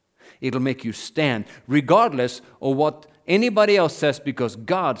 It'll make you stand, regardless of what anybody else says, because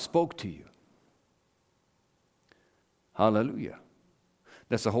God spoke to you. Hallelujah.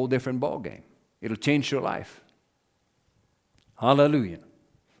 That's a whole different ballgame. It'll change your life. Hallelujah.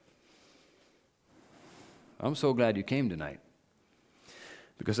 I'm so glad you came tonight.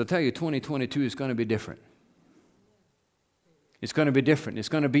 Because I tell you, 2022 is going to be different. It's going to be different. It's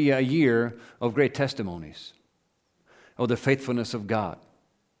going to be a year of great testimonies of the faithfulness of God.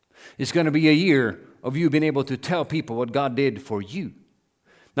 It's going to be a year of you being able to tell people what God did for you.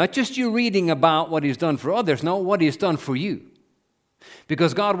 Not just you reading about what He's done for others, no, what He's done for you.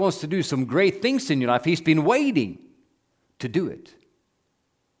 Because God wants to do some great things in your life. He's been waiting to do it.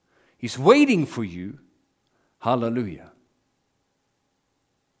 He's waiting for you. Hallelujah.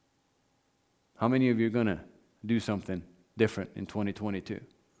 How many of you are going to do something different in 2022?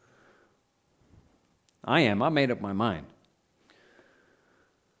 I am. I made up my mind.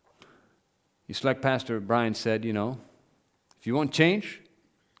 It's like Pastor Brian said, if you want change,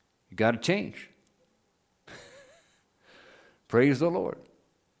 you got to change. Praise the Lord.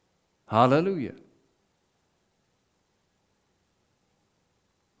 Hallelujah. I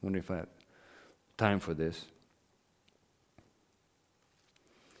wonder if I have time for this.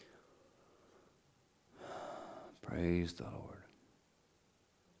 Praise the Lord.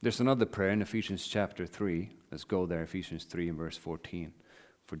 There's another prayer in Ephesians chapter 3. Let's go there, Ephesians 3 and verse 14,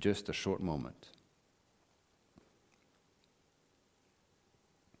 for just a short moment.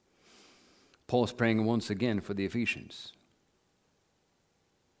 Paul's praying once again for the Ephesians.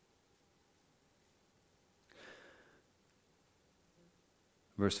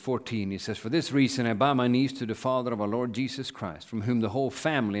 Verse 14, he says, "For this reason I bow my knees to the Father of our Lord Jesus Christ, from whom the whole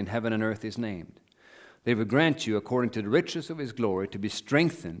family in heaven and earth is named. They will grant you, according to the riches of his glory, to be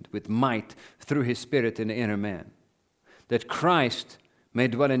strengthened with might through his Spirit in the inner man, that Christ may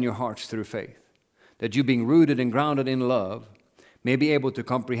dwell in your hearts through faith, that you, being rooted and grounded in love, may be able to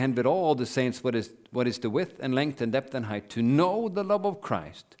comprehend with all the saints what is the width and length and depth and height, to know the love of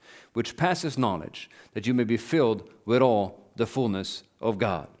Christ, which passes knowledge, that you may be filled with all the fullness of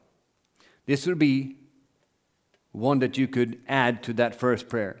God." This would be one that you could add to that first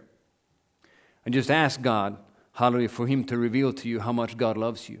prayer. And just ask God, hallelujah, for him to reveal to you how much God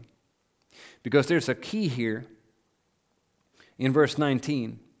loves you. Because there's a key here in verse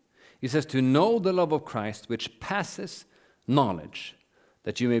 19. He says, "To know the love of Christ, which passes knowledge,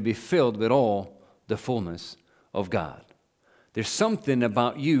 that you may be filled with all the fullness of God." There's something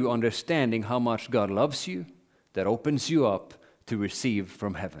about you understanding how much God loves you that opens you up to receive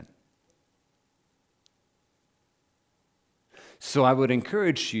from heaven. So I would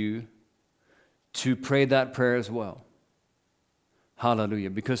encourage you to pray that prayer as well. Hallelujah.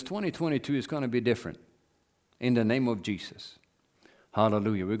 Because 2022 is going to be different in the name of Jesus.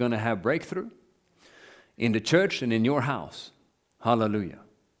 Hallelujah. We're going to have breakthrough in the church and in your house. Hallelujah.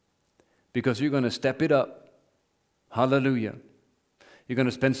 Because you're going to step it up. Hallelujah. You're going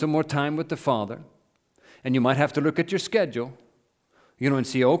to spend some more time with the Father. And you might have to look at your schedule, and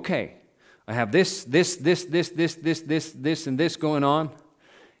see, okay, I have this, and this going on.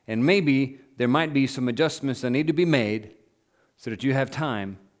 And maybe there might be some adjustments that need to be made so that you have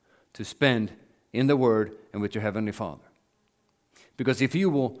time to spend in the Word and with your Heavenly Father. Because if you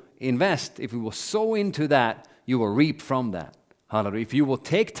will invest, if you will sow into that, you will reap from that. Hallelujah. If you will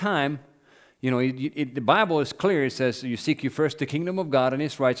take time, the Bible is clear. It says, you seek you first the kingdom of God and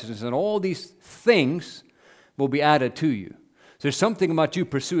his righteousness, and all these things will be added to you. So there's something about you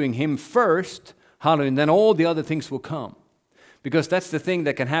pursuing him first, hallelujah, and then all the other things will come. Because that's the thing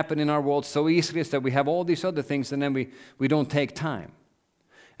that can happen in our world so easily, is that we have all these other things and then we don't take time.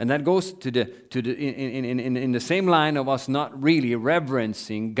 And that goes in the same line of us not really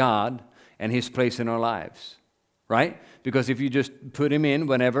reverencing God and his place in our lives. Right? Because if you just put him in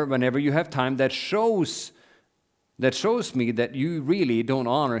whenever you have time, that shows me that you really don't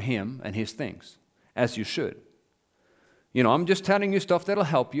honor him and his things as you should. I'm just telling you stuff that'll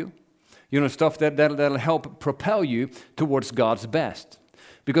help you. Stuff that'll help propel you towards God's best.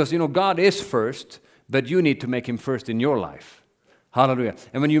 Because, God is first, but you need to make him first in your life. Hallelujah.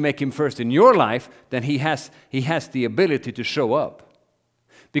 And when you make him first in your life, then he has the ability to show up.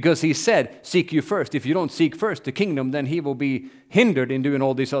 Because he said, seek you first. If you don't seek first the kingdom, then he will be hindered in doing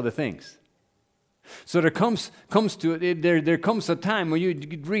all these other things. So there comes a time where you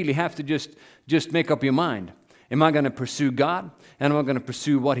really have to just make up your mind. Am I going to pursue God? And am I going to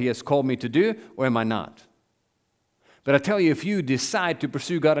pursue what he has called me to do? Or am I not? But I tell you, if you decide to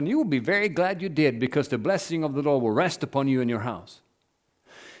pursue God, and you will be very glad you did, because the blessing of the Lord will rest upon you and your house.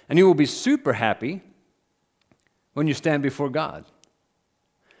 And you will be super happy when you stand before God.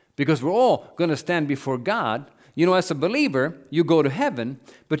 Because we're all going to stand before God. As a believer, you go to heaven,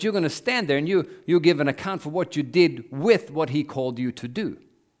 but you're going to stand there and you give an account for what you did with what he called you to do.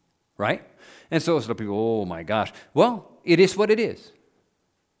 Right? And so some people, oh my gosh. Well, it is what it is.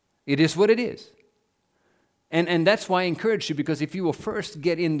 It is what it is. And that's why I encourage you, because if you will first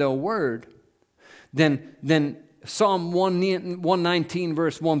get in the Word, then Psalm 119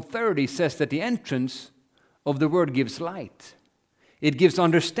 verse 130 says that the entrance of the Word gives light. It gives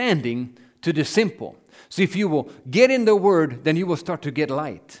understanding to the simple. So if you will get in the Word, then you will start to get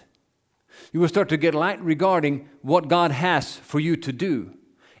light. You will start to get light regarding what God has for you to do.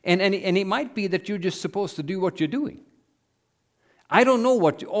 And it might be that you're just supposed to do what you're doing. I don't know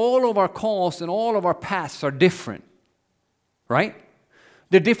all of our calls and all of our paths are different. Right?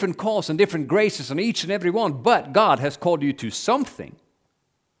 There are different calls and different graces on each and every one, but God has called you to something.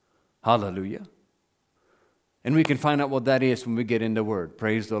 Hallelujah. And we can find out what that is when we get in the Word.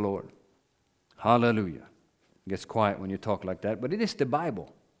 Praise the Lord. Hallelujah. It gets quiet when you talk like that, but it is the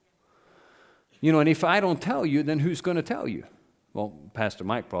Bible. And if I don't tell you, then who's going to tell you? Well, Pastor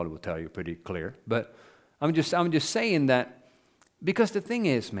Mike probably will tell you pretty clear. But I'm just saying that because the thing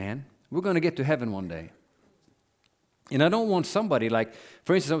is, man, we're going to get to heaven one day. And I don't want somebody like,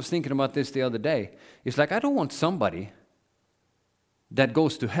 for instance, I was thinking about this the other day. It's like I don't want somebody that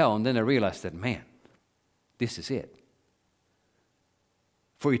goes to hell and then I realize that, man, this is it.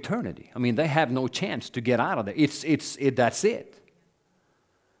 For eternity. I mean, they have no chance to get out of there. That's it.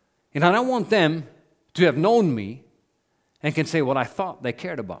 And I don't want them to have known me and can say, well, I thought they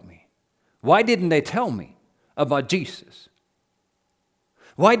cared about me. Why didn't they tell me about Jesus?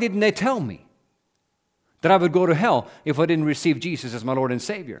 Why didn't they tell me that I would go to hell if I didn't receive Jesus as my Lord and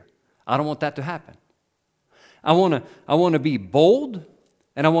Savior? I don't want that to happen. I want to be bold,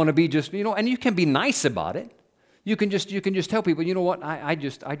 and I want to be just, and you can be nice about it. You can just tell people, you know what, I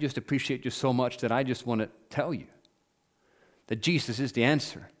just appreciate you so much that I just want to tell you that Jesus is the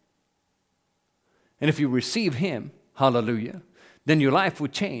answer. And if you receive Him, hallelujah, then your life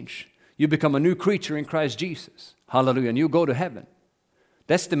would change. You become a new creature in Christ Jesus. Hallelujah. And you go to heaven.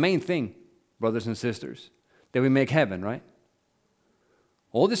 That's the main thing, brothers and sisters, that we make heaven, right?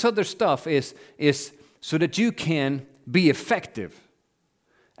 All this other stuff is so that you can be effective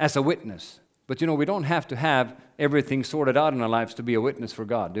as a witness. But we don't have to have everything sorted out in our lives to be a witness for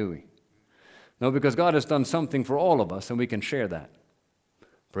God, do we? No, because God has done something for all of us, and we can share that.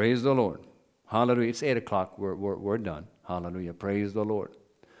 Praise the Lord. Hallelujah. It's 8 o'clock. We're done. Hallelujah. Praise the Lord.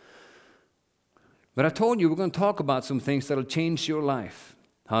 But I told you we're going to talk about some things that will change your life.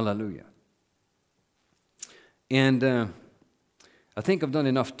 Hallelujah. And I think I've done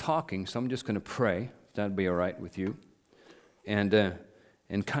enough talking, so I'm just going to pray. If that'd be all right with you. And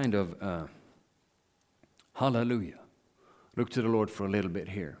kind of, hallelujah. Look to the Lord for a little bit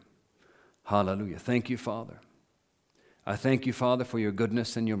here. Hallelujah. Thank you, Father. I thank you, Father, for your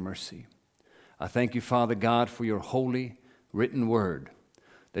goodness and your mercy. I thank you, Father God, for your holy written word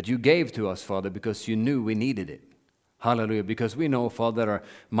that you gave to us, Father, because you knew we needed it. Hallelujah. Because we know, Father, that our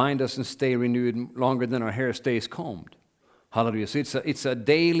mind doesn't stay renewed longer than our hair stays combed. Hallelujah. So it's a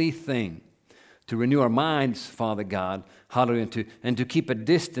daily thing to renew our minds, Father God. Hallelujah. And to keep a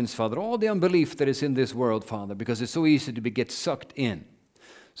distance, Father, all the unbelief that is in this world, Father, because it's so easy to get sucked in.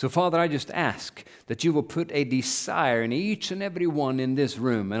 So, Father, I just ask that you will put a desire in each and every one in this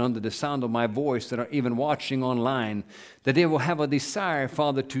room and under the sound of my voice that are even watching online, that they will have a desire,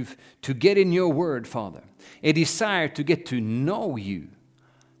 Father, to get in your word, Father, a desire to get to know you.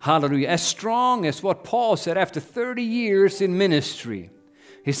 Hallelujah. As strong as what Paul said after 30 years in ministry.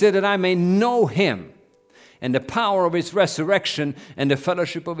 He said that I may know him and the power of his resurrection and the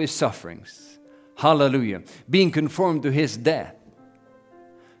fellowship of his sufferings. Hallelujah. Being conformed to his death.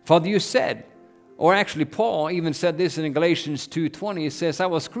 Father, you said, or actually Paul even said this in Galatians 2:20. It says, I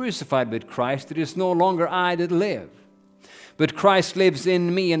was crucified with Christ. It is no longer I that live, but Christ lives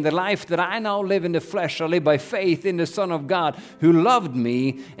in me, and the life that I now live in the flesh, I live by faith in the Son of God who loved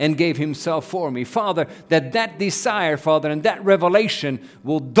me and gave himself for me. Father, that desire, Father, and that revelation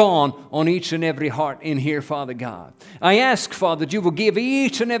will dawn on each and every heart in here, Father God. I ask, Father, that you will give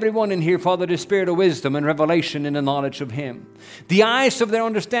each and every one in here, Father, the spirit of wisdom and revelation in the knowledge of him. The eyes of their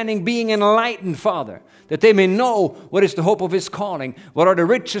understanding being enlightened, Father, that they may know what is the hope of his calling, what are the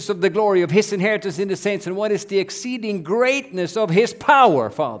riches of the glory of his inheritance in the saints, and what is the exceeding greatness of his power,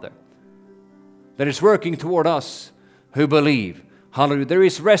 Father, that is working toward us who believe. Hallelujah. There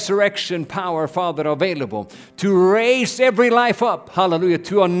is resurrection power, Father, available to raise every life up, hallelujah,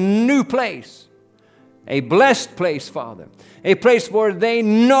 to a new place, a blessed place, Father, a place where they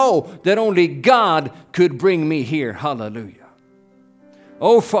know that only God could bring me here, hallelujah.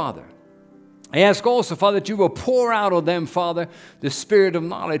 Oh, Father, I ask also, Father, that you will pour out of them, Father, the spirit of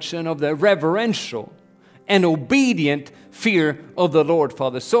knowledge and of the reverential and obedient fear of the Lord,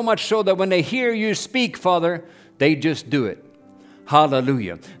 Father. So much so that when they hear you speak, Father, they just do it.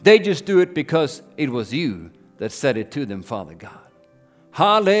 Hallelujah. They just do it because it was you that said it to them, Father God.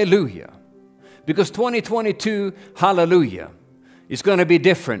 Hallelujah. Because 2022, hallelujah, is going to be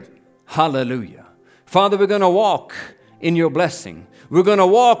different. Hallelujah. Father, we're going to walk in your blessing. We're going to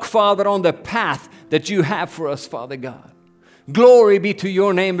walk, Father, on the path that you have for us, Father God. Glory be to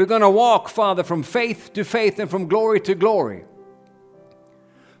your name. We're going to walk, Father, from faith to faith and from glory to glory.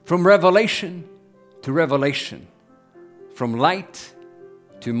 From revelation to revelation. From light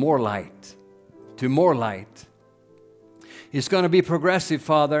to more light. To more light. It's going to be progressive,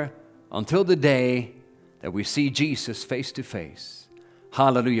 Father, until the day that we see Jesus face to face.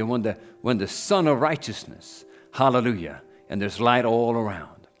 Hallelujah. When the Son of Righteousness, hallelujah, and there's light all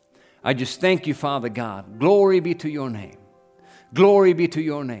around. I just thank you, Father God. Glory be to your name. Glory be to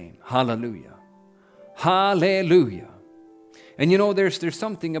your name. Hallelujah. Hallelujah. And you know, there's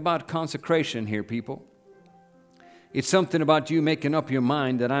something about consecration here, people. It's something about you making up your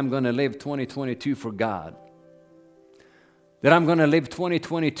mind that I'm going to live 2022 for God. That I'm going to live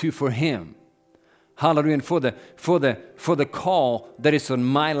 2022 for Him. Hallelujah. And for the call that is on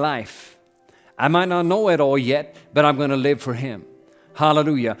my life. I might not know it all yet, but I'm going to live for Him.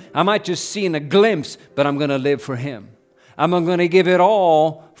 Hallelujah. I might just see in a glimpse, but I'm going to live for Him. I'm going to give it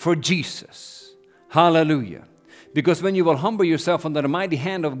all for Jesus. Hallelujah. Because when you will humble yourself under the mighty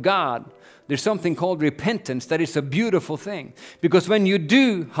hand of God, there's something called repentance that is a beautiful thing. Because when you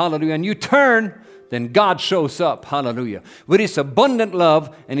do, hallelujah, and you turn, then God shows up, hallelujah, with His abundant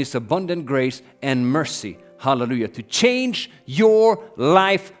love and His abundant grace and mercy, hallelujah, to change your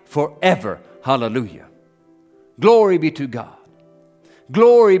life forever, hallelujah. Glory be to God.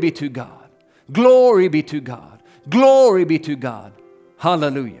 Glory be to God. Glory be to God. Glory be to God.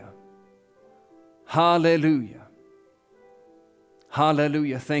 Hallelujah. Hallelujah.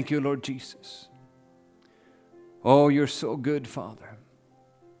 Hallelujah. Thank you, Lord Jesus. Oh, you're so good, Father.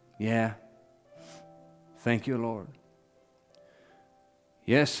 Yeah. Thank you, Lord.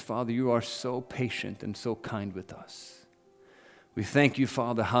 Yes, Father, you are so patient and so kind with us. We thank you,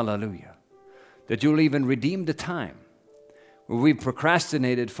 Father, hallelujah, that you'll even redeem the time where we've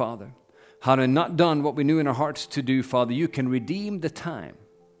procrastinated, Father, had not done what we knew in our hearts to do, Father. You can redeem the time.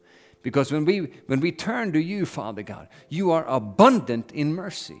 Because when we turn to you, Father God, you are abundant in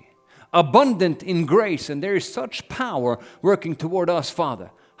mercy, abundant in grace, and there is such power working toward us, Father.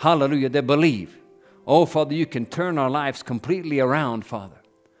 Hallelujah, that believe. Oh, Father, you can turn our lives completely around, Father.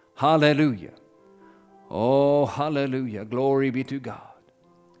 Hallelujah. Oh, hallelujah. Glory be to God.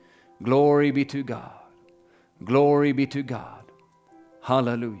 Glory be to God. Glory be to God.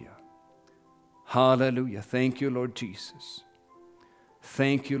 Hallelujah. Hallelujah. Thank you, Lord Jesus.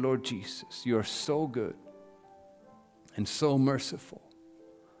 Thank you, Lord Jesus. You are so good and so merciful.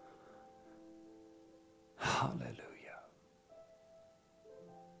 Hallelujah.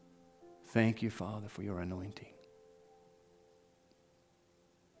 Thank you, Father, for your anointing.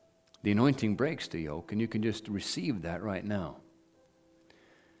 The anointing breaks the yoke, and you can just receive that right now.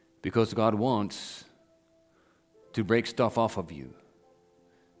 Because God wants to break stuff off of you.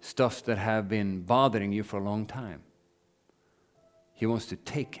 Stuff that have been bothering you for a long time. He wants to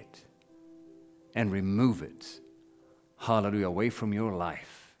take it and remove it, hallelujah, away from your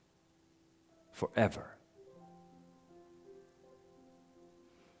life forever.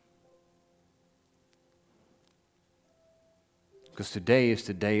 Because today is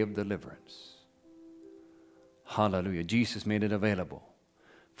the day of deliverance. Hallelujah. Jesus made it available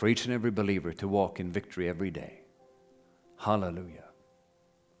for each and every believer to walk in victory every day. Hallelujah.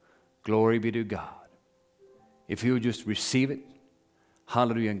 Glory be to God. If you just receive it,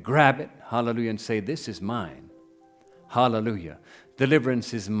 hallelujah, and grab it, hallelujah, and say, this is mine. Hallelujah.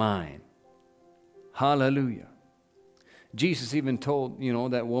 Deliverance is mine. Hallelujah. Jesus even told,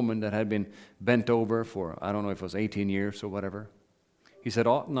 that woman that had been bent over for, I don't know if it was 18 years or whatever. He said,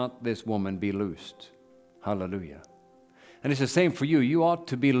 ought not this woman be loosed? Hallelujah. And it's the same for you. You ought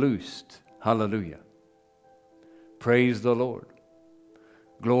to be loosed. Hallelujah. Praise the Lord.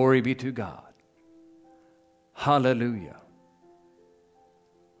 Glory be to God. Hallelujah.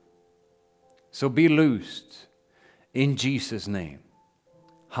 So be loosed in Jesus' name.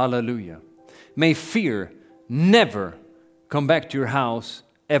 Hallelujah. May fear never come back to your house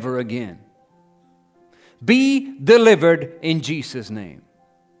ever again. Be delivered in Jesus' name.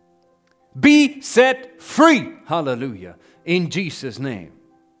 Be set free. Hallelujah. In Jesus' name.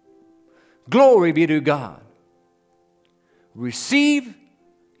 Glory be to God. Receive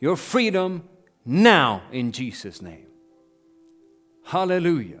your freedom now in Jesus' name.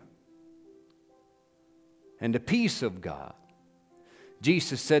 Hallelujah. And the peace of God.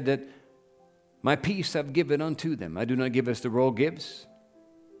 Jesus said that my peace I've given unto them. I do not give as the world gives.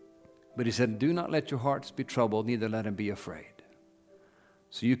 But He said, do not let your hearts be troubled, neither let them be afraid.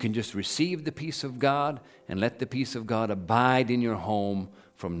 So you can just receive the peace of God and let the peace of God abide in your home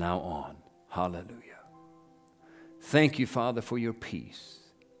from now on. Hallelujah. Thank you, Father, for your peace.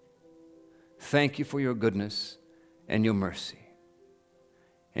 Thank you for your goodness and your mercy.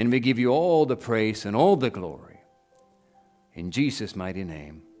 And we give you all the praise and all the glory. In Jesus' mighty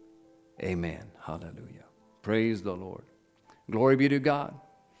name, amen. Hallelujah. Praise the Lord. Glory be to God.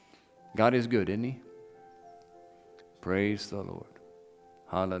 God is good, isn't He? Praise the Lord.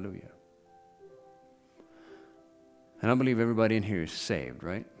 Hallelujah. And I believe everybody in here is saved,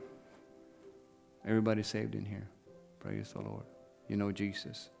 right? Everybody saved in here. Praise the Lord. You know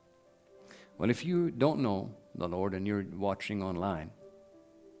Jesus. Well, if you don't know the Lord and you're watching online,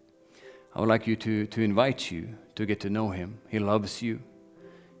 I would like you to invite you to get to know Him. He loves you.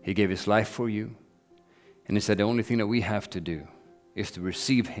 He gave His life for you. And He said the only thing that we have to do is to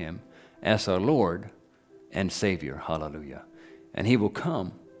receive Him as our Lord and Savior. Hallelujah. And He will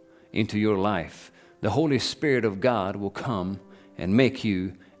come into your life. The Holy Spirit of God will come and make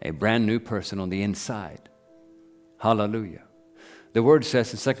you a brand new person on the inside. Hallelujah. The Word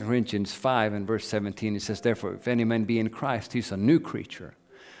says in 2 Corinthians 5 and verse 17, it says, therefore, if any man be in Christ, he's a new creature.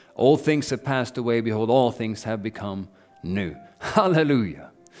 All things have passed away. Behold, all things have become new.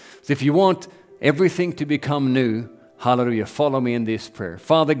 Hallelujah. So if you want everything to become new, hallelujah, follow me in this prayer.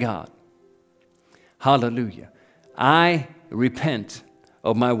 Father God, hallelujah, I repent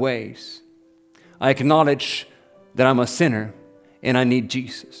of my ways. I acknowledge that I'm a sinner and I need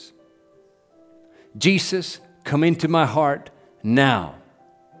Jesus. Jesus, come into my heart now.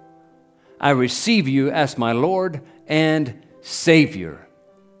 I receive you as my Lord and Savior.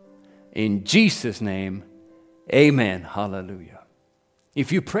 In Jesus' name, amen. Hallelujah.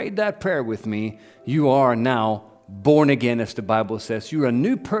 If you prayed that prayer with me, you are now born again, as the Bible says. You're a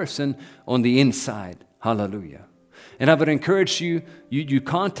new person on the inside. Hallelujah. And I would encourage you, you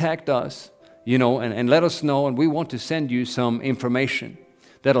contact us, and let us know, and we want to send you some information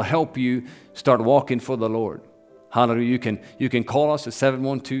that'll help you start walking for the Lord. Hallelujah. You can call us at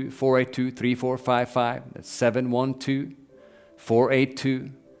 712-482-3455. That's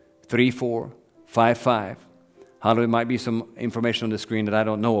 712-482-3455. Hallelujah. Might be some information on the screen that I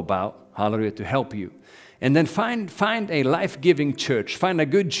don't know about. Hallelujah, to help you. And then find a life-giving church. Find a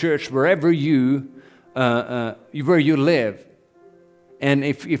good church wherever you live. And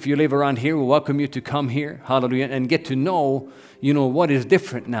if you live around here, we'll welcome you to come here. Hallelujah. And get to know, what is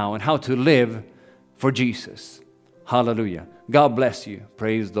different now and how to live for Jesus. Hallelujah. God bless you.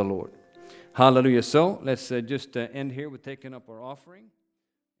 Praise the Lord. Hallelujah. So let's just end here with taking up our offering.